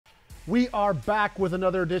We are back with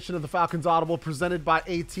another edition of the Falcons Audible presented by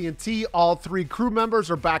AT&T. All three crew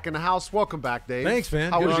members are back in the house. Welcome back, Dave. Thanks,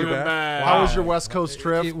 man. How was your West Coast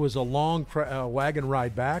trip? It was a long wagon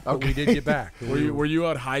ride back, but we did get back. Were you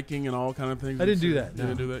out hiking and all kind of things? I didn't do that. You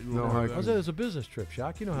didn't do that? No hiking. It was a business trip,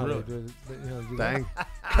 Shock. You know how Really? they do it. Dang.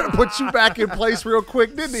 Put you back in place real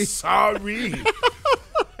quick, didn't he? Sorry.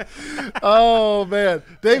 Oh, man.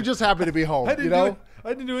 Dave just happy to be home,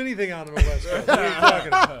 I didn't do anything out on the West Coast. What are you talking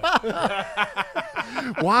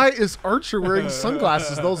about? Why is Archer wearing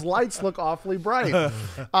sunglasses? Those lights look awfully bright.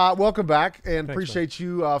 Welcome back, and appreciate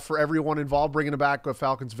you for everyone involved bringing it back with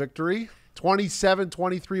Falcons victory.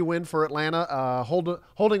 27-23 win for Atlanta,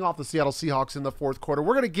 holding off the Seattle Seahawks in the fourth quarter.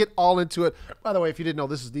 We're going to get all into it. By the way, if you didn't know,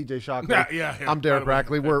 this is DJ Shockley. Yeah. I'm Derek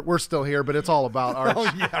Rackley. We're still here, but it's all about Arch.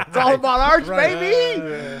 It's all about Arch, baby.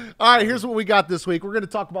 All right, here's what we got this week. We're going to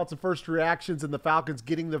talk about some first reactions and the Falcons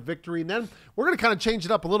getting the victory, and then we're going to kind of change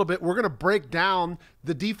it up a little bit. We're going to break down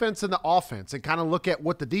the defense and the offense and kind of look at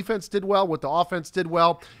what the defense did well, what the offense did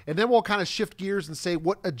well, and then we'll kind of shift gears and say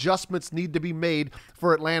what adjustments need to be made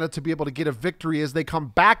for Atlanta to be able to get a victory as they come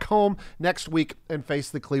back home next week and face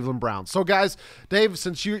the Cleveland Browns. So, guys, Dave,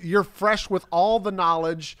 since you're fresh with all the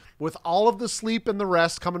knowledge, with all of the sleep and the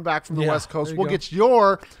rest coming back from the West Coast, we'll get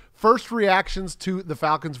your first reactions to the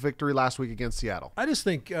Falcons' victory last week against Seattle. I just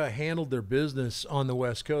think handled their business on the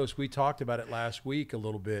West Coast. We talked about it last week a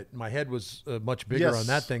little bit. My head was much bigger on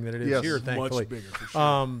that thing than it is here, thankfully. Much bigger, for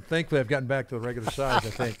sure. Thankfully, I've gotten back to the regular size,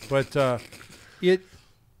 I think. But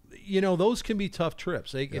those can be tough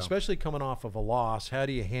trips, especially coming off of a loss. How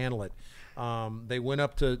do you handle it? They went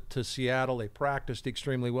up to Seattle. They practiced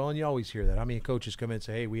extremely well, and you always hear that. I mean, coaches come in and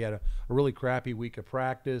say, hey, we had a really crappy week of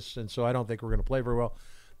practice, and so I don't think we're going to play very well.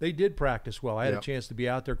 They did practice well. I had a chance to be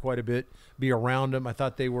out there quite a bit, be around them. I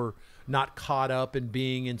thought they were not caught up in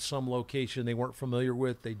being in some location they weren't familiar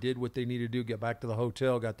with. They did what they needed to do, get back to the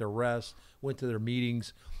hotel, got their rest, went to their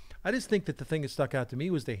meetings. I just think that the thing that stuck out to me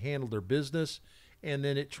was they handled their business, and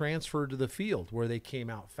then it transferred to the field where they came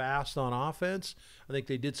out fast on offense. I think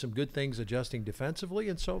they did some good things adjusting defensively,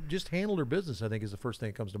 and so just handle their business, I think, is the first thing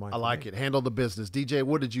that comes to mind. I like it. Handle the business. DJ,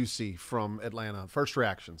 what did you see from Atlanta? First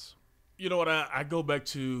reactions. You know what? I go back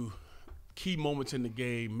to key moments in the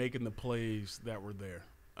game, making the plays that were there.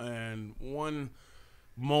 And one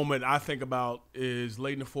moment I think about is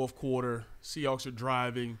late in the fourth quarter, Seahawks are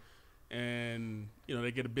driving, and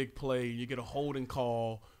they get a big play. You get a holding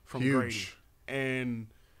call from Grady. And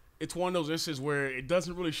it's one of those instances where it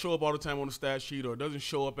doesn't really show up all the time on the stat sheet, or it doesn't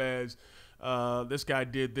show up as this guy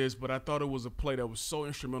did this, but I thought it was a play that was so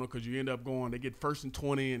instrumental because you end up they get 1st and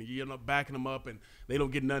 20, and you end up backing them up, and they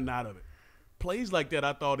don't get nothing out of it. Plays like that,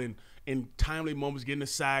 I thought in timely moments, getting the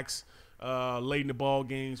sacks late in the ball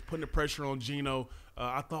games, putting the pressure on Geno,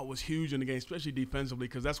 I thought was huge in the game, especially defensively,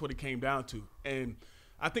 because that's what it came down to. And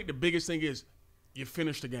I think the biggest thing is you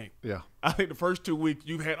finish the game. Yeah. I think the first 2 weeks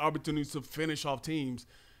you've had opportunities to finish off teams,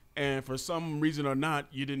 and for some reason or not,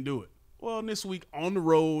 you didn't do it. Well, this week on the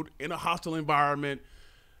road in a hostile environment,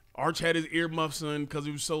 Arch had his earmuffs in because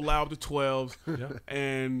he was so loud with the 12s,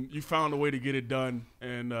 and you found a way to get it done.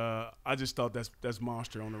 And I just thought that's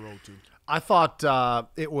monster on the road too. I thought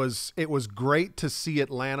it was great to see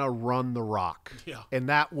Atlanta run the rock. Yeah. And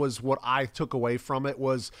that was what I took away from it,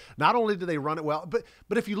 was not only did they run it well,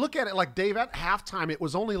 but if you look at it, like, Dave, at halftime, it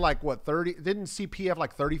was only like, 30 – didn't CP have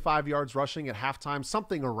like 35 yards rushing at halftime,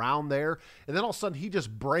 something around there? And then all of a sudden he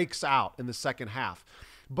just breaks out in the second half.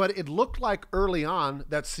 But it looked like early on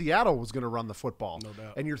that Seattle was going to run the football. No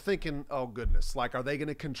doubt. And you're thinking, oh, goodness, like, are they going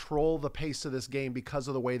to control the pace of this game because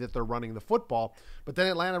of the way that they're running the football? But then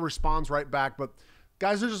Atlanta responds right back. But,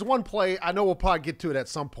 guys, there's just one play. I know we'll probably get to it at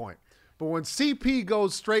some point. But when CP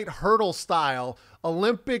goes straight hurdle style,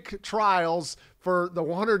 Olympic trials for the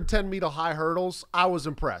 110-meter high hurdles, I was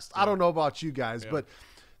impressed. I don't know about you guys, but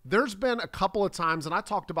there's been a couple of times, and I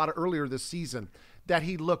talked about it earlier this season, that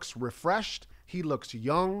he looks refreshed. He looks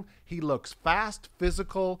young. He looks fast,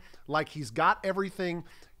 physical, like he's got everything.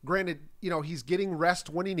 Granted, he's getting rest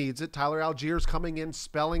when he needs it. Tyler Algier's coming in,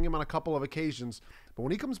 spelling him on a couple of occasions. But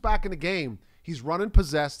when he comes back in the game, he's running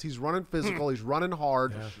possessed, he's running physical, he's running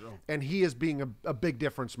hard, and he is being a big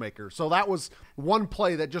difference maker. So that was one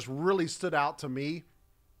play that just really stood out to me.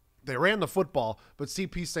 They ran the football, but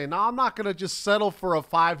CP saying, no, I'm not going to just settle for a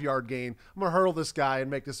 5-yard gain. I'm going to hurdle this guy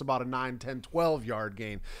and make this about a 9, 10, 12-yard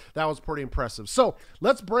gain. That was pretty impressive. So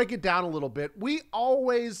let's break it down a little bit. We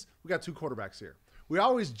got two quarterbacks here. We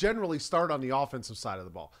always generally start on the offensive side of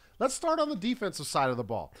the ball. Let's start on the defensive side of the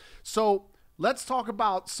ball. So let's talk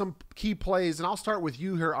about some key plays, and I'll start with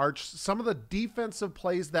you here, Arch. Some of the defensive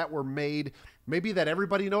plays that were made maybe that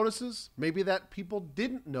everybody notices, maybe that people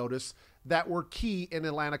didn't notice that were key in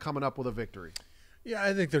Atlanta coming up with a victory? Yeah,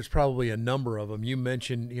 I think there's probably a number of them. You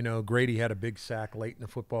mentioned, Grady had a big sack late in the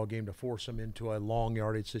football game to force him into a long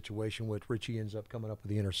yardage situation, which Richie ends up coming up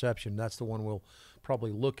with the interception. That's the one we'll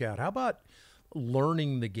probably look at. How about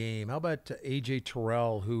learning the game? How about A.J.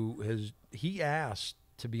 Terrell, he asked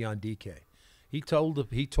to be on DK. He told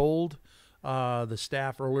the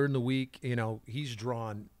staff earlier in the week, he's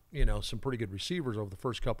drawn some pretty good receivers over the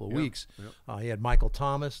first couple of weeks. Yep. He had Michael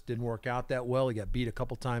Thomas, didn't work out that well. He got beat a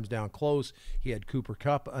couple times down close. He had Cooper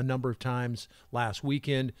Kupp a number of times last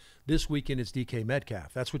weekend. This weekend it's DK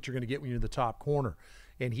Metcalf. That's what you're going to get when you're in the top corner.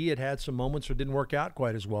 And he had some moments where it didn't work out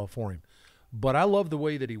quite as well for him. But I love the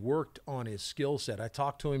way that he worked on his skill set. I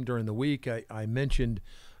talked to him during the week. I mentioned,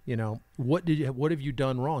 what have you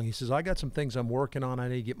done wrong? He says, I got some things I'm working on. I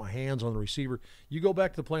need to get my hands on the receiver. You go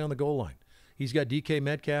back to the play on the goal line. He's got DK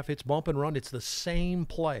Metcalf. It's bump and run. It's the same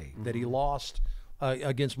play that he lost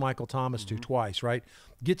against Michael Thomas to twice, right?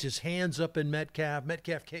 Gets his hands up in Metcalf.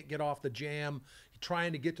 Metcalf can't get off the jam.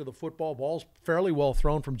 Trying to get to the football. Ball's fairly well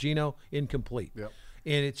thrown from Geno, incomplete. Yep.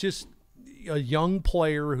 And it's just a young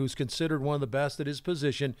player who's considered one of the best at his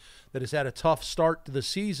position that has had a tough start to the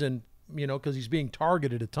season, because he's being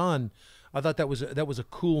targeted a ton. I thought that was a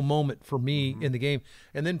cool moment for me in the game.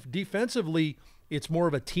 And then defensively, it's more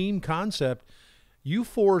of a team concept. You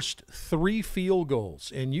forced 3 field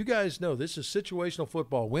goals, and you guys know this is situational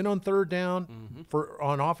football. Win on third down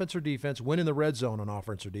on offense or defense, win in the red zone on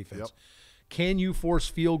offense or defense. Yep. Can you force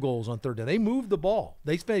field goals on third down? They moved the ball.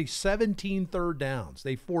 They faced 17 third downs.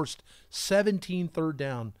 They forced 17 third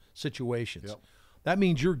down situations. Yep. That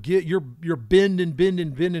means you're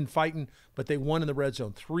bending, fighting, but they won in the red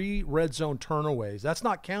zone. 3 red zone turnaways. That's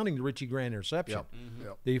not counting the Richie Grant interception.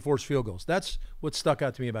 Yep. They forced field goals. That's what stuck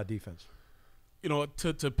out to me about defense. To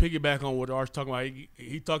piggyback on what Arch talking about,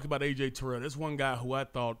 he talked about A.J. Terrell. There's one guy who I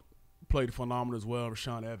thought played phenomenal as well,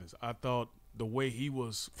 Rashaan Evans. I thought the way he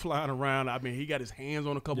was flying around, he got his hands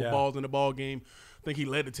on a couple balls in the ball game. I think he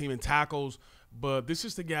led the team in tackles. But this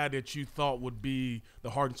is the guy that you thought would be the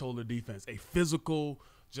heart and soul of the defense, a physical,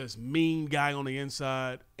 just mean guy on the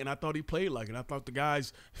inside. And I thought he played like it. I thought the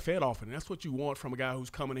guys fed off it. And that's what you want from a guy who's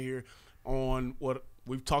coming here on what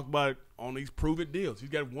we've talked about on these prove-it deals. He's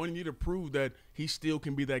got 1 year to prove that he still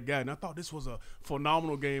can be that guy. And I thought this was a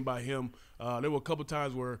phenomenal game by him. There were a couple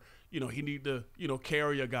times where, he needed to,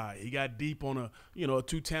 carry a guy. He got deep on a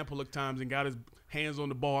 2 Tampa look times and got his hands on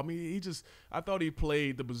the ball. I thought he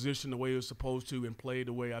played the position the way he was supposed to and played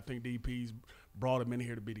the way I think DP's brought him in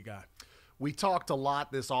here to be the guy. We talked a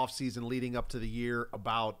lot this offseason leading up to the year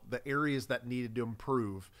about the areas that needed to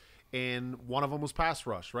improve, and one of them was pass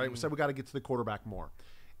rush, right? We said we got to get to the quarterback more.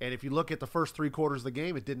 And if you look at the first 3 quarters of the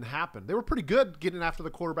game, it didn't happen. They were pretty good getting after the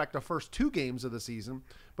quarterback the first 2 games of the season,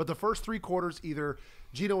 but the first 3 quarters, either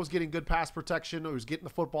Geno was getting good pass protection, or he was getting the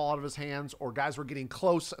football out of his hands, or guys were getting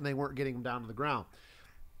close and they weren't getting him down to the ground.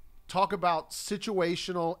 Talk about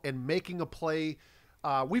situational and making a play.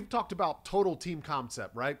 We've talked about total team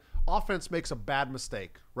concept, right? Offense makes a bad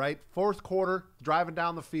mistake, right? 4th quarter, driving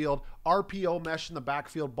down the field, RPO mesh in the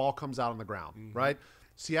backfield, ball comes out on the ground, right?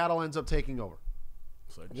 Seattle ends up taking over.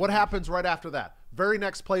 What happens right after that? Very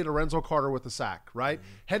next play, Lorenzo Carter with the sack, right?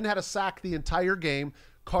 Hadn't had a sack the entire game.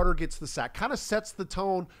 Carter gets the sack. Kind of sets the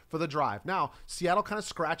tone for the drive. Now, Seattle kind of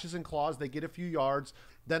scratches and claws. They get a few yards.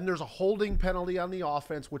 Then there's a holding penalty on the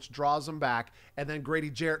offense, which draws them back. And then Grady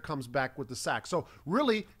Jarrett comes back with the sack. So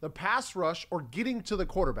really, the pass rush or getting to the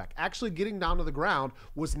quarterback, actually getting down to the ground,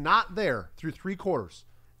 was not there through 3 quarters.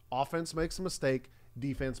 Offense makes a mistake.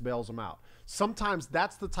 Defense bails them out. Sometimes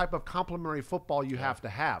that's the type of complementary football you have to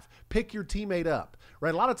have. Pick your teammate up,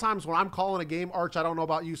 right? A lot of times when I'm calling a game, Arch, I don't know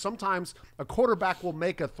about you, sometimes a quarterback will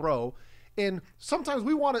make a throw, and sometimes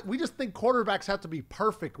we just think quarterbacks have to be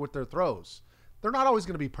perfect with their throws. They're not always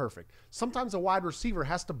going to be perfect. Sometimes a wide receiver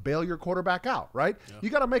has to bail your quarterback out, right? Yeah. You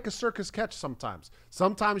got to make a circus catch sometimes.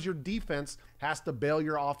 Sometimes your defense has to bail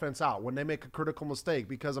your offense out when they make a critical mistake,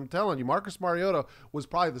 because I'm telling you, Marcus Mariota was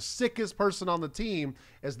probably the sickest person on the team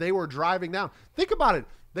as they were driving down. Think about it.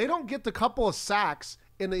 They don't get the couple of sacks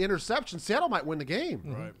in the interception. Seattle might win the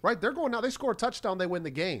game, right? They're going now. They score a touchdown. They win the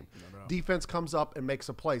game. No. Defense comes up and makes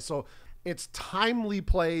a play. So it's timely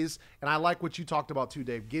plays, and I like what you talked about too,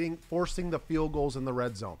 Dave, forcing the field goals in the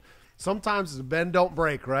red zone. Sometimes it's bend, don't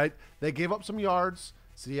break, right? They gave up some yards.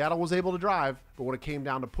 Seattle was able to drive, but when it came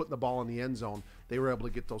down to putting the ball in the end zone, they were able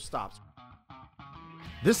to get those stops.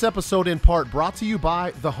 This episode in part brought to you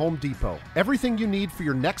by The Home Depot. Everything you need for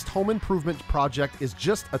your next home improvement project is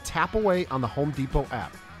just a tap away on the Home Depot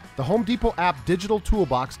app. The The Home Depot app digital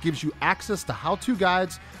toolbox gives you access to how-to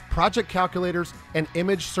guides, project calculators, and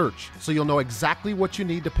image search, so you'll know exactly what you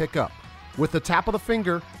need to pick up. With the tap of the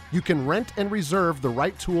finger, you can rent and reserve the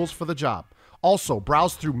right tools for the job. Also,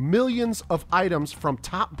 browse through millions of items from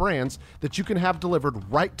top brands that you can have delivered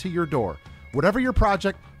right to your door. Whatever your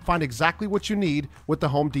project, find exactly what you need with the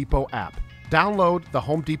Home Depot app. Download the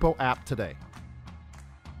Home Depot app today.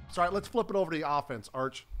 So, all right, let's flip it over to the offense,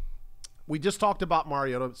 Arch. We just talked about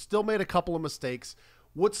Mariota, still made a couple of mistakes.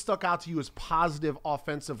 What stuck out to you as positive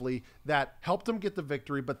offensively that helped them get the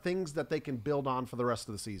victory, but things that they can build on for the rest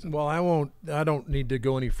of the season? Well, I don't need to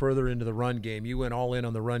go any further into the run game. You went all in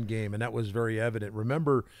on the run game, and that was very evident.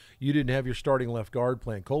 Remember, you didn't have your starting left guard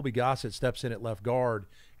playing. Colby Gossett steps in at left guard,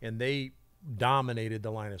 and they dominated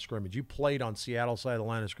the line of scrimmage. You played on Seattle's side of the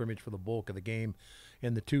line of scrimmage for the bulk of the game,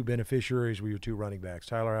 and the two beneficiaries were your two running backs,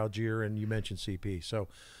 Tyler Algier and you mentioned CP. So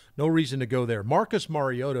no reason to go there. Marcus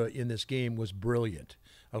Mariota in this game was brilliant.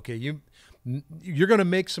 Okay, you're going to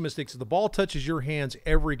make some mistakes. If the ball touches your hands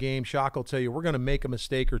every game, Shock will tell you, we're going to make a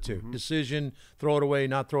mistake or two. Mm-hmm. Decision, throw it away,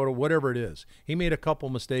 not throw it away, whatever it is. He made a couple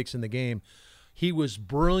mistakes in the game. He was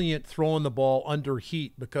brilliant throwing the ball under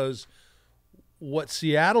heat because what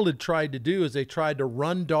Seattle had tried to do is they tried to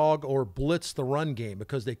run dog or blitz the run game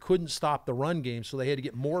because they couldn't stop the run game, so they had to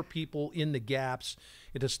get more people in the gaps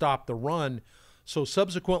to stop the run. So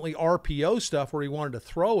subsequently RPO stuff where he wanted to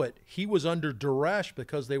throw it, he was under duress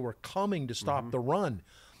because they were coming to stop the run.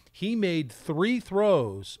 He made 3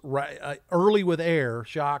 throws early with air,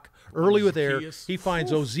 Shock, early with air. He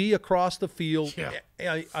finds Ozzie across the field,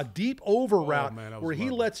 a deep over route where he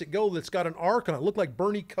lets it go that's got an arc on it. It looked like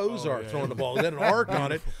Bernie Kosar throwing the ball. It had an arc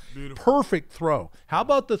on it. Beautiful. Perfect throw. How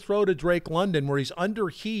about the throw to Drake London where he's under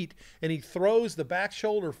heat and he throws the back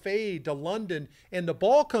shoulder fade to London and the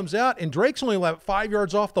ball comes out and Drake's only about 5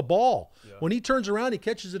 yards off the ball. Yeah. When he turns around, he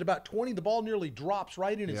catches it about 20. The ball nearly drops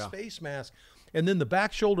right in his face mask. And then the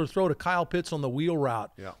back shoulder throw to Kyle Pitts on the wheel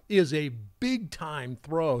route is a big-time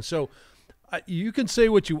throw. So you can say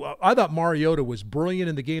what you – I thought Mariota was brilliant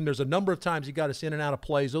in the game. There's a number of times he got us in and out of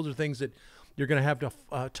plays. Those are things that you're going to have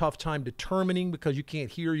a tough time determining because you can't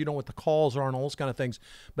hear. You don't know what the calls are and all those kind of things.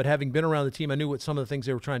 But having been around the team, I knew what some of the things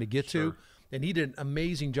they were trying to get to. And he did an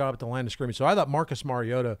amazing job at the line of scrimmage. So I thought Marcus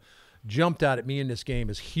Mariota jumped out at me in this game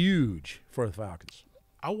as huge for the Falcons.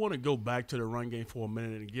 I want to go back to the run game for a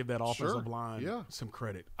minute and give that offensive line some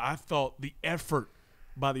credit. I thought the effort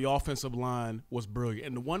by the offensive line was brilliant.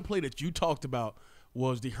 And the one play that you talked about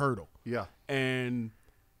was the hurdle. Yeah. And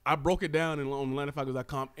I broke it down on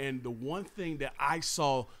AtlantaFalcons.com, and the one thing that I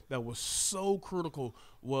saw that was so critical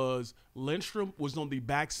was Lindstrom was on the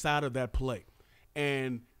backside of that play.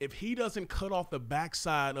 And if he doesn't cut off the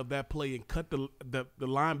backside of that play and cut the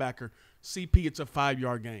linebacker, CP, it's a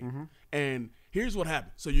 5-yard gain. Mm-hmm. And here's what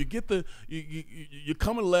happened. So you get you're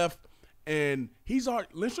coming left, and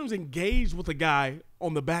Lindstrom's engaged with a guy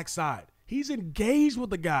on the backside. He's engaged with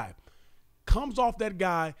the guy. Comes off that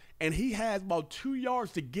guy, and he has about 2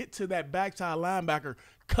 yards to get to that backside linebacker,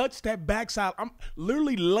 cuts that backside,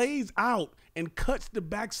 literally lays out and cuts the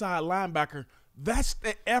backside linebacker. That's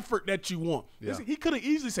the effort that you want. Yeah. He could have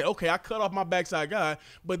easily said, okay, I cut off my backside guy,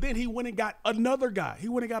 but then he went and got another guy. He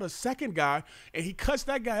went and got a second guy, and he cuts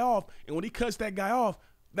that guy off, and when he cuts that guy off,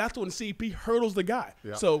 that's when CP hurdles the guy.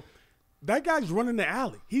 Yeah. So that guy's running the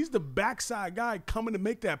alley. He's the backside guy coming to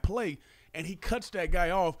make that play, and he cuts that guy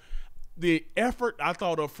off. The effort I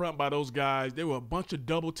thought up front by those guys, there were a bunch of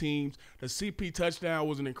double teams. The CP touchdown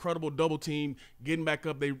was an incredible double team, getting back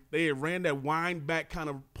up. They had ran that wind back kind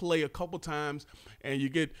of play a couple times, and you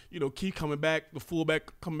get, Keith coming back, the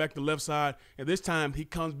fullback coming back to the left side, and this time he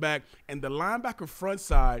comes back, and the linebacker front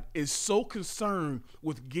side is so concerned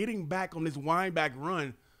with getting back on this wind back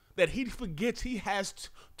run that he forgets he has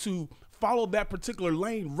to follow that particular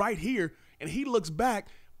lane right here, and he looks back,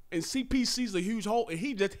 and CP sees a huge hole, and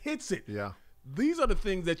he just hits it. Yeah. These are the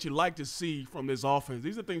things that you like to see from this offense.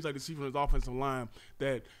 These are things like to see from this offensive line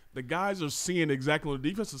that the guys are seeing exactly on the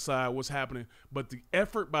defensive side what's happening, but the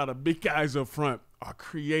effort by the big guys up front are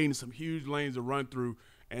creating some huge lanes to run through,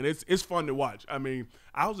 and it's fun to watch. I mean,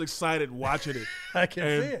 I was excited watching it. I can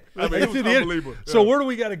see it. I mean, it was unbelievable. So where do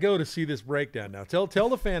we got to go to see this breakdown now? Tell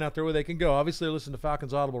the fan out there where they can go. Obviously, they listen to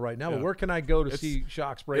Falcons Audible right now, but where can I go to see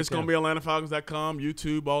Shock's breakdown? It's going to be AtlantaFalcons.com,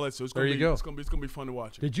 YouTube, all that. So it's going to be fun to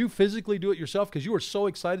watch. Did you physically do it yourself? Because you were so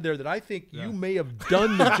excited there that I think you may have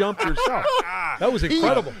done the jump yourself. That was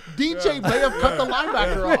incredible. DJ may have cut the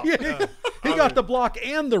linebacker off. He got the block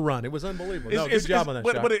and the run. It was unbelievable. Good job on that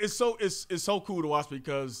shot. But it's so cool to watch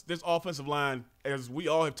because this offensive line, as we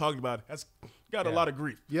all have talked about, has got a lot of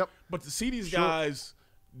grief. Yep. But to see these guys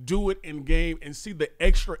do it in game and see the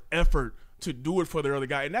extra effort to do it for the other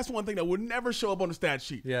guy. And that's one thing that would never show up on the stat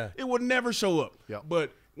sheet. Yeah. It would never show up. Yep.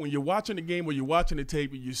 But when you're watching the game or you're watching the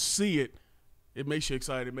tape and you see it, it makes you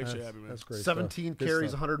excited. It makes you happy, man. That's great. 17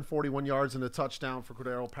 carries, 141 yards, and a touchdown for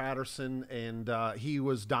Cordero Patterson, and he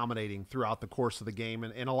was dominating throughout the course of the game.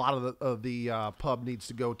 And a lot of the pub needs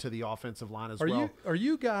to go to the offensive line as well. Are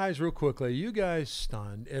you guys, real quickly, are you guys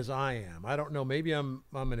stunned as I am? I don't know. Maybe I'm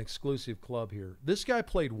an exclusive club here. This guy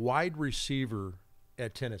played wide receiver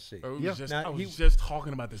at Tennessee. I was He just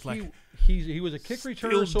talking about this. He was a kick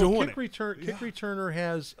returner. So doing kick returner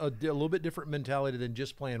has a little bit different mentality than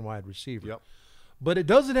just playing wide receiver. Yep. But it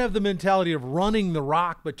doesn't have the mentality of running the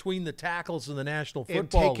rock between the tackles in the National Football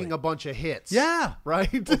and taking League. a bunch of hits. Yeah. Right?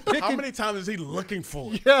 How many times is he looking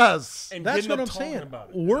for it? Yes. And That's getting what up I'm talking saying.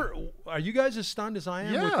 about it? Are you guys as stunned as I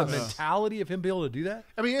am with the Yes. mentality of him being able to do that?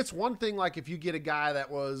 I mean, it's one thing like if you get a guy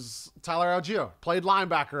that was Tyler Algier, played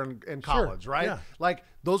linebacker in college, right? Yeah. Like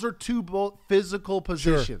those are two both physical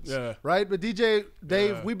positions, Yeah. right? But DJ,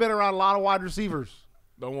 Dave, Yeah. we've been around a lot of wide receivers.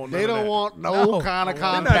 Don't want They none of don't that. want no kind of They're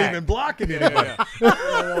contact. not even blocking anybody. Yeah.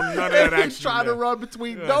 Don't want none of that He's action trying to there. run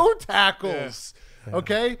between no tackles. Yeah.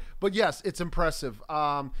 Okay? But yes, it's impressive.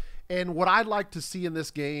 And what I'd like to see in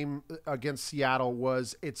this game against Seattle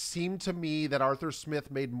was it seemed to me that Arthur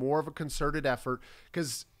Smith made more of a concerted effort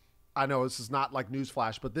because I know this is not like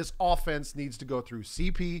newsflash, but this offense needs to go through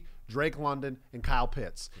CP, Drake London, and Kyle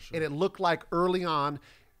Pitts. And it looked like early on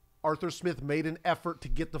Arthur Smith made an effort to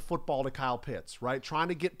get the football to Kyle Pitts, right? Trying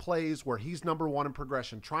to get plays where he's number one in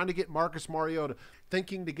progression, trying to get Marcus Mariota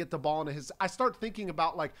thinking to get the ball into his. I start thinking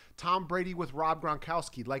about like Tom Brady with Rob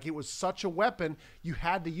Gronkowski. Like it was such a weapon, you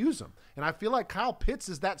had to use him. And I feel like Kyle Pitts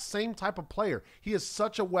is that same type of player. He is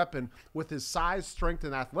such a weapon with his size, strength,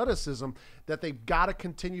 and athleticism that they've got to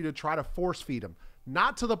continue to try to force feed him.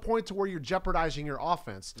 Not to the point to where you're jeopardizing your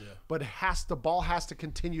offense, but the ball has to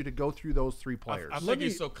continue to go through those three players. I think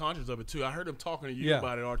he's so conscious of it too. I heard him talking to you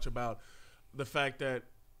about it, Arch, about the fact that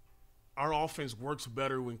our offense works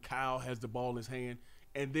better when Kyle has the ball in his hand.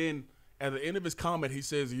 And then at the end of his comment, he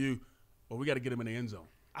says to you, well, we got to get him in the end zone.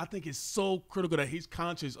 I think it's so critical that he's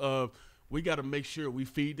conscious of we got to make sure we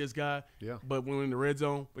feed this guy. Yeah. But when we're in the red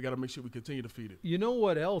zone, we got to make sure we continue to feed it. You know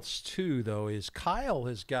what else, too, though, is Kyle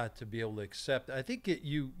has got to be able to accept. I think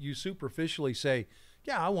you superficially say,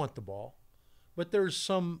 yeah, I want the ball. But there's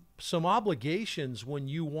some obligations when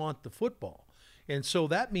you want the football. And so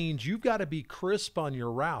that means you've got to be crisp on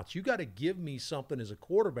your routes. You got to give me something as a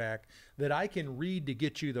quarterback that I can read to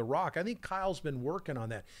get you the rock. I think Kyle's been working on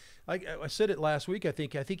that. I said it last week. I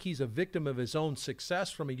think he's a victim of his own success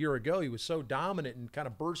from a year ago. He was so dominant and kind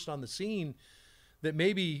of burst on the scene that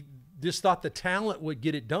maybe just thought the talent would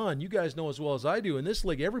get it done. You guys know as well as I do, in this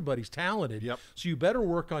league, everybody's talented. Yep. So you better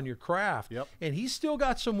work on your craft. Yep. And he's still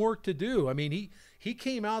got some work to do. I mean, he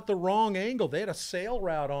came out the wrong angle. They had a sail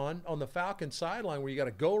route on the Falcons sideline where you got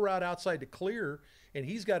a go route outside to clear, and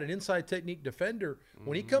he's got an inside technique defender.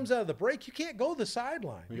 When he comes out of the break, you can't go the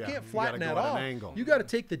sideline. You can't flatten that off. You got to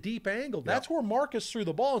take the deep angle. That's where Marcus threw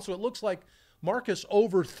the ball, and so it looks like Marcus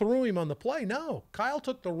overthrew him on the play. No, Kyle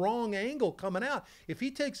took the wrong angle coming out. If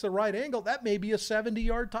he takes the right angle, that may be a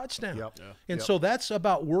 70-yard touchdown. So that's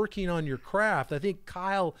about working on your craft. I think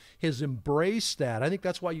Kyle has embraced that. I think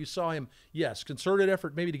that's why you saw him, yes, concerted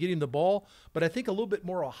effort maybe to get him the ball, but I think a little bit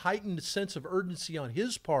more a heightened sense of urgency on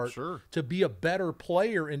his part to be a better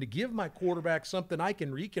player and to give my quarterback something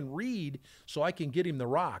he can read so I can get him the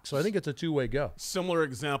rock. So I think it's a two-way go. Similar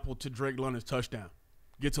example to Drake London's touchdown.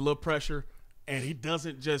 Gets a little pressure, and he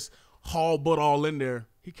doesn't just haul butt all in there.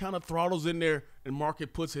 He kind of throttles in there, and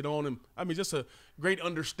Market puts it on him. I mean, just a great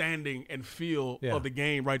understanding and feel of the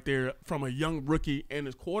game right there from a young rookie and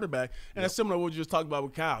his quarterback. And that's similar to what you just talked about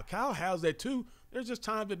with Kyle. Kyle has that too. There's just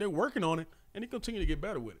times that they're working on it, and he continue to get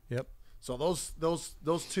better with it. Yep. So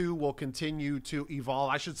those two will continue to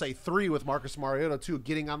evolve. I should say three with Marcus Mariota too,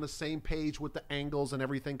 getting on the same page with the angles and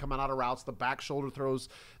everything coming out of routes, the back shoulder throws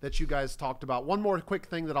that you guys talked about. One more quick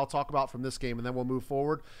thing that I'll talk about from this game, and then we'll move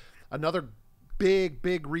forward. Another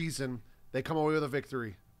big reason they come away with a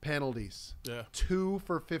victory: penalties. 2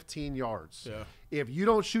 for 15 yards. If you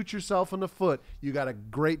don't shoot yourself in the foot, you got a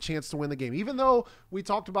great chance to win the game. Even though we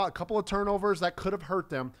talked about a couple of turnovers that could have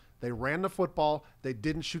hurt them, they ran the football. They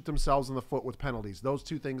didn't shoot themselves in the foot with penalties. Those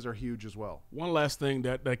two things are huge as well. One last thing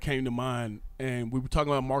that came to mind, and we were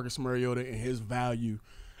talking about Marcus Mariota and his value,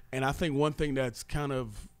 and I think one thing that's kind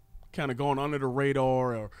of going under the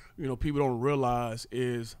radar, or people don't realize,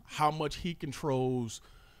 is how much he controls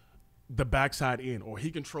the backside end, or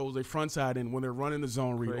he controls the front side end when they're running the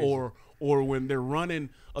zone read, or or when they're running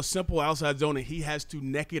a simple outside zone and he has to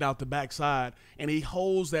neck it out the backside and he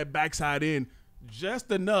holds that backside in just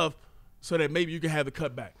enough so that maybe you can have the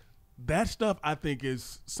cutback. That stuff I think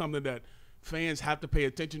is something that fans have to pay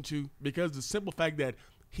attention to, because the simple fact that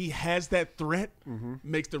he has that threat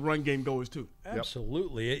makes the run game go as too.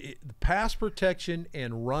 Absolutely. Pass protection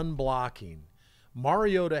and run blocking,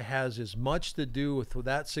 Mariota has as much to do with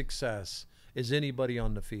that success as anybody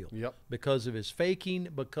on the field. Because of his faking,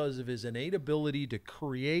 because of his innate ability to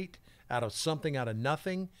create out of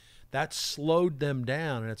nothing. That slowed them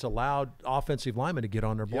down, and it's allowed offensive linemen to get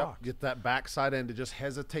on their block. Get that backside end to just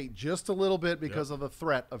hesitate just a little bit because of the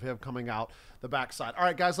threat of him coming out the backside. All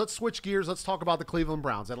right, guys, let's switch gears. Let's talk about the Cleveland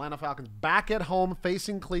Browns. Atlanta Falcons back at home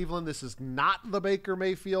facing Cleveland. This is not the Baker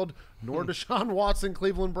Mayfield nor Deshaun Watson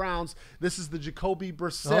Cleveland Browns. This is the Jacoby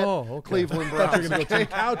Brissett Cleveland Browns. You're going to go Tim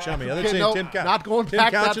Couch on me. I didn't say Tim Couch. Not going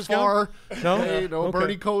back that far. No? No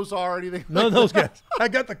Bernie Kosar or anything. None of those guys. I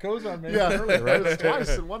got the Kosar man earlier, right? It's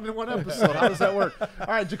twice in one episode. How does that work? All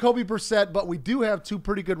right, Jacoby Brissett, but we do have two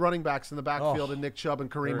pretty good running backs in the backfield in Nick Chubb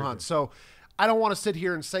and Kareem Hunt. So I don't want to sit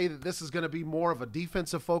here and say that this is going to be more of a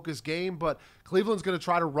defensive-focused game, but Cleveland's going to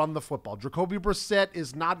try to run the football. Jacoby Brissett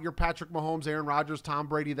is not your Patrick Mahomes, Aaron Rodgers, Tom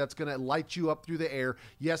Brady that's going to light you up through the air.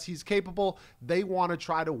 Yes, he's capable. They want to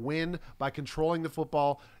try to win by controlling the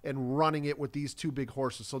football and running it with these two big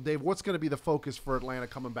horses. So, Dave, what's going to be the focus for Atlanta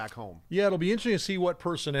coming back home? Yeah, it'll be interesting to see what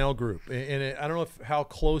personnel group. And I don't know how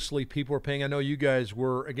closely people are paying. I know you guys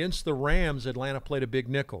were. Against the Rams, Atlanta played a big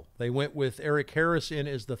nickel. They went with Eric Harris in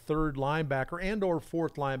as the third linebacker and or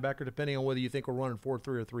fourth linebacker, depending on whether you think we're running 4-3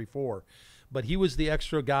 or 3-4. But he was the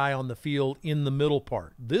extra guy on the field in the middle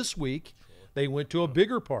part. This week, they went to a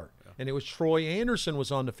bigger part, and it was Troy Anderson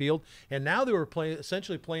was on the field, and now they were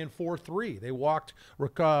essentially playing 4-3. They walked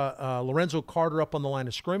Lorenzo Carter up on the line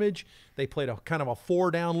of scrimmage. They played a kind of a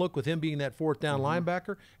four-down look with him being that fourth-down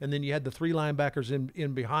linebacker, and then you had the three linebackers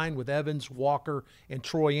in behind with Evans, Walker, and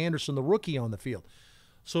Troy Anderson, the rookie, on the field.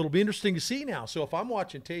 So it'll be interesting to see now. So if I'm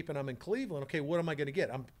watching tape and I'm in Cleveland, okay, what am I going to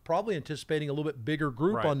get? I'm probably anticipating a little bit bigger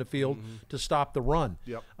group on the field to stop the run.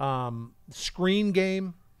 Screen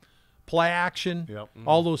game, play action,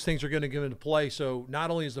 all those things are going to come into play. So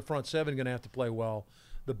not only is the front seven going to have to play well,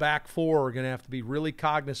 the back four are going to have to be really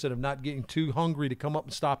cognizant of not getting too hungry to come up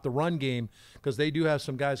and stop the run game, because they do have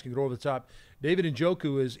some guys who can go over the top. David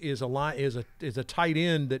Njoku is a tight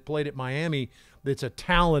end that played at Miami. That's a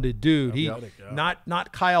talented dude.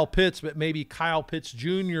 Not Kyle Pitts, but maybe Kyle Pitts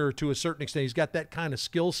Jr. to a certain extent. He's got that kind of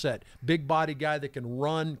skill set. Big body guy that can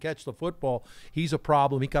run, catch the football. He's a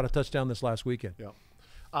problem. He got a touchdown this last weekend.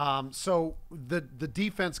 So the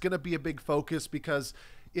defense going to be a big focus, because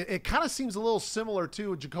it kind of seems a little similar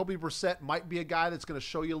to Jacoby Brissett might be a guy that's going to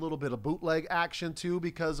show you a little bit of bootleg action too,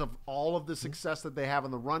 because of all of the success that they have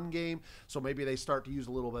in the run game. So maybe they start to use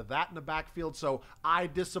a little bit of that in the backfield. So eye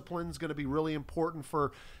discipline is going to be really important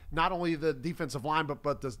for not only the defensive line,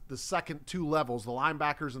 but the second two levels, the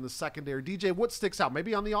linebackers and the secondary. DJ, what sticks out?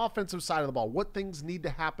 Maybe on the offensive side of the ball, what things need to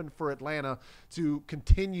happen for Atlanta to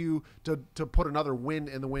continue to put another win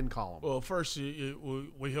in the win column? Well, first,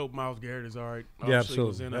 we hope Myles Garrett is all right. Yeah,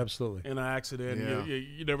 absolutely. In an accident.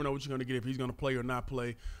 You never know what you're going to get if he's going to play or not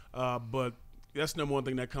play. But that's number one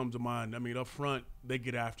thing that comes to mind. I mean, up front, they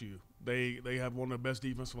get after you. They have one of the best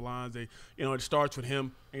defensive lines. It starts with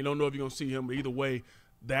him, and you don't know if you're going to see him, but either way,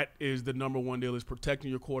 that is the number one deal, is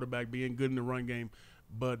protecting your quarterback, being good in the run game,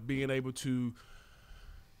 but being able to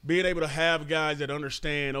have guys that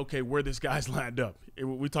understand, okay, where this guy's lined up.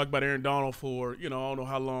 We talked about Aaron Donald for, I don't know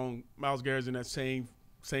how long. Myles Garrett's in that same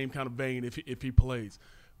kind of vein if he plays.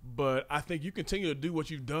 But I think you continue to do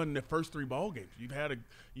what you've done in the first three ball games.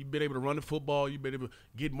 You've been able to run the football. You've been able to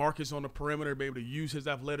get Marcus on the perimeter, be able to use his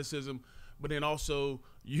athleticism, but then also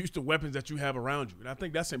use the weapons that you have around you. And I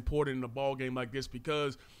think that's important in a ball game like this,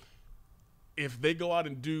 because if they go out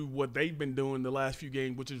and do what they've been doing the last few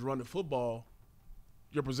games, which is run the football,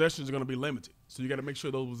 your possessions are going to be limited. So you got to make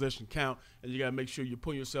sure those possessions count, and you got to make sure you're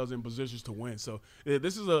putting yourselves in positions to win. So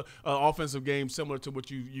this is a offensive game similar to what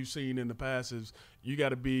you've seen in the past. Is you got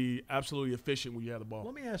to be absolutely efficient when you have the ball.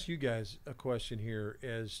 Let me ask you guys a question here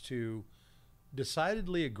as to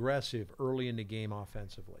decidedly aggressive early in the game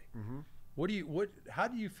offensively. How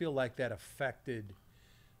do you feel like that affected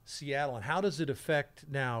Seattle, and how does it affect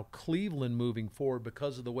now Cleveland moving forward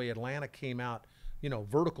because of the way Atlanta came out,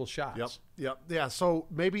 vertical shots? Yeah, so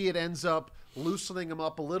maybe it ends up loosening them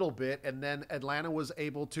up a little bit, and then Atlanta was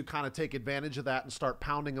able to kind of take advantage of that and start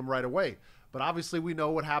pounding them right away. But obviously we know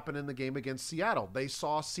what happened in the game against Seattle. They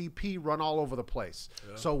saw CP run all over the place.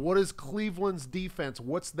 So what is Cleveland's defense?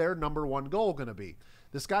 What's their number one goal going to be?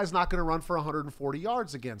 this guy's not going to run for 140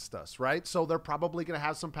 yards against us, right? So they're probably going to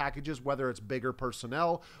have some packages, whether it's bigger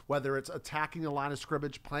personnel, whether it's attacking the line of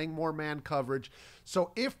scrimmage, playing more man coverage.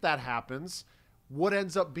 So if that happens, what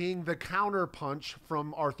ends up being the counter punch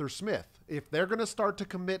from Arthur Smith? If they're going to start to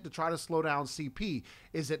commit to try to slow down CP,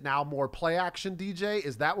 is it now more play action, DJ?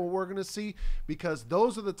 Is that what we're going to see? Because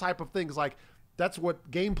those are the type of things, like, that's what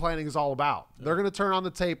game planning is all about. Yeah. They're going to turn on the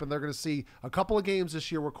tape and they're going to see a couple of games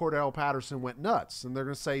this year where Cordell Patterson went nuts. And they're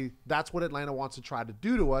going to say, that's what Atlanta wants to try to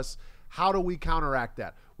do to us. How do we counteract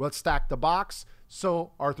that? Let's stack the box.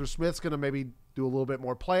 So Arthur Smith's going to maybe do a little bit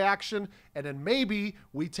more play action. And then maybe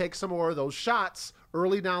we take some more of those shots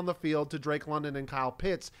early down the field to Drake London and Kyle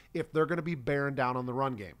Pitts if they're going to be bearing down on the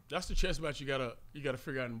run game. That's the chess match you gotta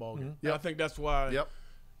figure out in the ball game. Mm-hmm. Yep. I think that's why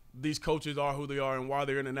these coaches are who they are and why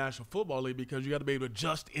they're in the National Football League, because you got to be able to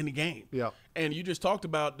adjust in the game. Yep. And you just talked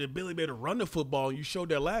about the ability to be able to run the football, and you showed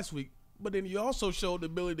that last week. But then you also showed the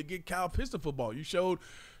ability to get Kyle Pitts the football. You showed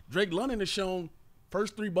Drake London has shown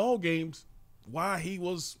first 3 ball games why he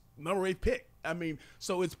was number 8 pick. I mean,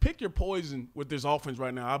 so it's pick your poison with this offense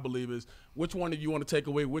right now, I believe, is which one do you want to take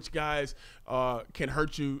away, which guys can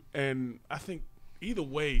hurt you. And I think either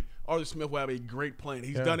way, Arthur Smith will have a great plan.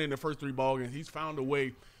 He's done it in the first 3 ball games. He's found a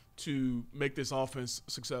way to make this offense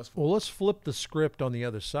successful. Well, let's flip the script on the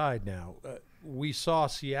other side now. We saw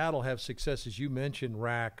Seattle have success, as you mentioned,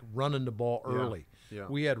 Rack, running the ball early. Yeah.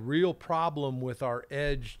 We had real problem with our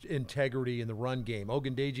edge integrity in the run game.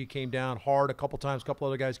 Ogundeji came down hard a couple times. A couple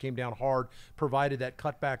other guys came down hard, provided that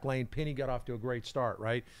cutback lane. Penny got off to a great start,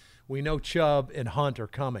 right? We know Chubb and Hunt are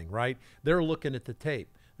coming, right? They're looking at the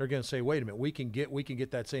tape. They're going to say, wait a minute, we can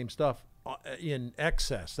get that same stuff in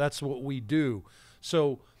excess. That's what we do.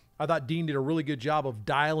 So I thought Dean did a really good job of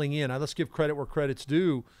dialing in. Now, let's give credit where credit's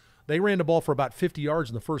due. They ran the ball for about 50 yards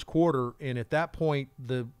in the first quarter, and at that point,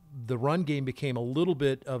 the run game became a little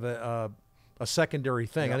bit of a secondary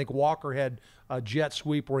thing. Yep. I think Walker had a jet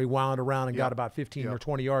sweep where he wound around and got about 15 or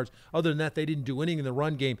 20 yards. Other than that, they didn't do anything in the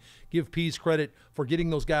run game. Give Pease credit for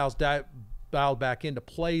getting those guys dialed back in to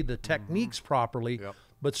play the techniques properly,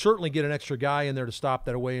 but certainly get an extra guy in there to stop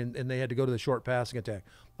that away, and they had to go to the short passing attack.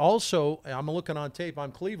 Also, I'm looking on tape,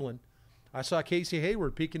 I'm Cleveland. I saw Casey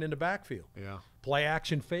Hayward peeking in the backfield. Yeah. Play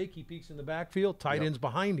action fake, he peeks in the backfield, tight ends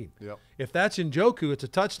behind him. Yep. If that's Njoku, it's a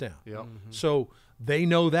touchdown. Yep. So they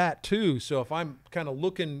know that too. So if I'm kind of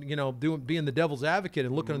looking, being the devil's advocate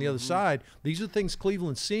and looking on the other side, these are things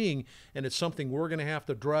Cleveland's seeing, and it's something we're going to have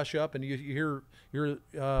to brush up. And you hear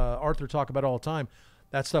Arthur talk about all the time.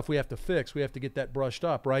 That stuff we have to fix. We have to get that brushed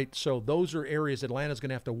up, right? So those are areas Atlanta's going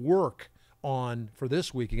to have to work on for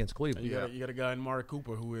this week against Cleveland. You got a guy in Mark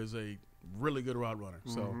Cooper who is a really good route runner.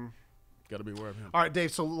 So got to be aware of him. All right,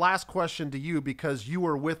 Dave, so last question to you, because you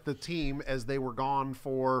were with the team as they were gone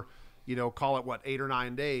for, call it, 8 or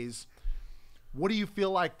 9 days. What do you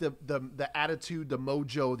feel like the attitude, the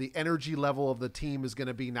mojo, the energy level of the team is going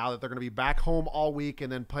to be now that they're going to be back home all week and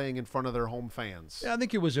then playing in front of their home fans? Yeah, I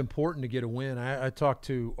think it was important to get a win. I talked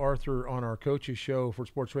to Arthur on our coaches show for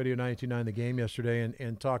Sports Radio 92.9 The Game yesterday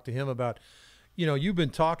and talked to him about, you've been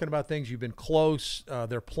talking about things. You've been close.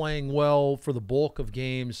 They're playing well for the bulk of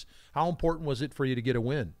games. How important was it for you to get a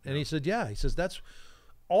win? And he said, yeah. He says, that's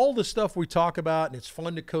all the stuff we talk about, and it's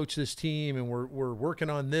fun to coach this team, and we're working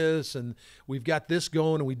on this, and we've got this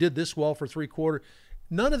going, and we did this well for 3 quarters.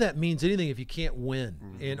 None of that means anything if you can't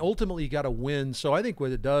win. And ultimately, you got to win. So I think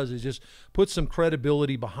what it does is just put some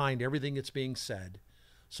credibility behind everything that's being said.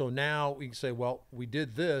 So now we can say, well, we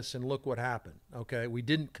did this, and look what happened. Okay, we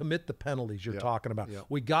didn't commit the penalties you're talking about.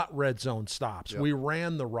 We got red zone stops. We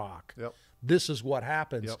ran the rock. This is what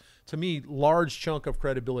happens. To me, large chunk of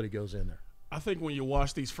credibility goes in there. I think when you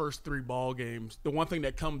watch these first 3 ball games, the one thing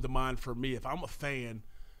that comes to mind for me, if I'm a fan,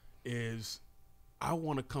 is I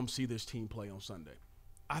want to come see this team play on Sunday.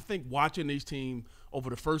 I think watching these teams over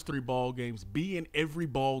the first 3 ball games, be in every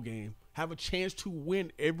ball game, have a chance to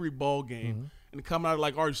win every ball game, and come out,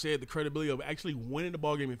 like Art said, the credibility of actually winning the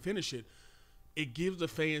ball game and finish it, it gives the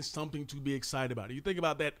fans something to be excited about. You think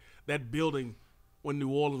about that building when New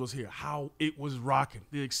Orleans was here, how it was rocking,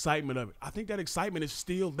 the excitement of it. I think that excitement is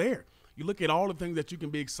still there. You look at all the things that you can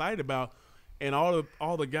be excited about, and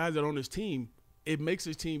all the guys that are on this team, it makes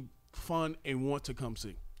this team fun and want to come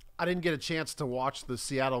see. I didn't get a chance to watch the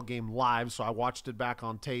Seattle game live, so I watched it back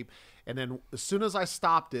on tape. And then as soon as I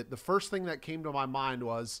stopped it, the first thing that came to my mind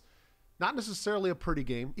was not necessarily a pretty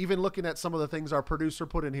game. Even looking at some of the things our producer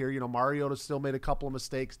put in here, Mariota still made a couple of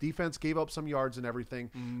mistakes. Defense gave up some yards and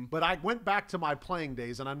everything. But I went back to my playing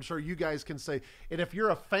days, and I'm sure you guys can say, and if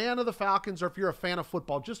you're a fan of the Falcons or if you're a fan of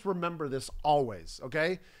football, just remember this always,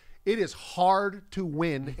 okay? It is hard to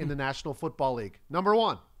win in the National Football League. Number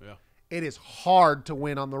one. Yeah. It is hard to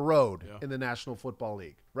win on the road in the National Football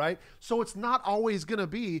League, right? So it's not always going to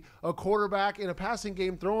be a quarterback in a passing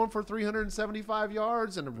game throwing for 375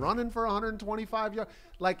 yards and running for 125 yards.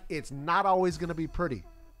 Like, it's not always going to be pretty.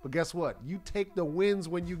 But guess what? You take the wins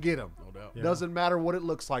when you get them. No doubt. Doesn't matter what it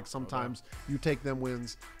looks like sometimes. You take them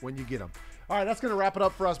wins when you get them. All right, that's going to wrap it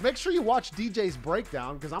up for us. Make sure you watch DJ's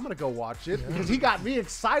breakdown because I'm going to go watch it because he got me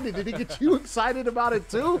excited. Did he get you excited about it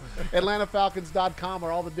too? AtlantaFalcons.com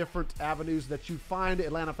are all the different avenues that you find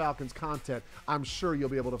Atlanta Falcons content. I'm sure you'll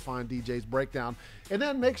be able to find DJ's breakdown. And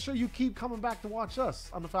then make sure you keep coming back to watch us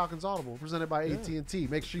on the Falcons Audible, presented by AT&T.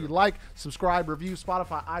 Make sure you like, subscribe, review,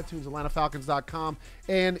 Spotify, iTunes, AtlantaFalcons.com,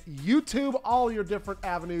 and YouTube, all your different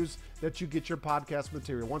avenues that you get your podcast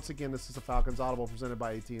material. Once again, this is the Falcons Audible presented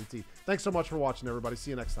by AT&T. Thanks so much for watching, everybody. See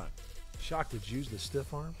you next time. Shocked, did you use the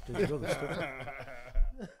stiff arm? Did you go the stiff arm?